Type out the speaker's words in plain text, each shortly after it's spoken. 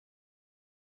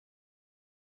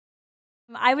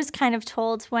I was kind of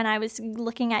told when I was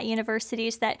looking at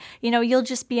universities that, you'll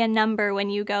just be a number when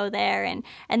you go there, and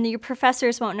your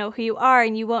professors won't know who you are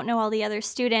and you won't know all the other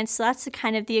students. So that's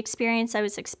the experience I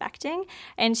was expecting.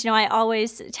 And, I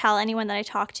always tell anyone that I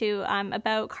talk to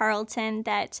about Carleton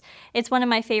that it's one of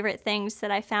my favorite things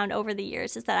that I found over the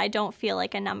years is that I don't feel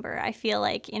like a number. I feel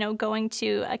like, going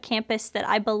to a campus that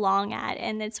I belong at,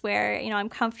 and it's where, I'm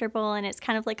comfortable, and it's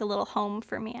kind of like a little home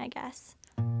for me, I guess.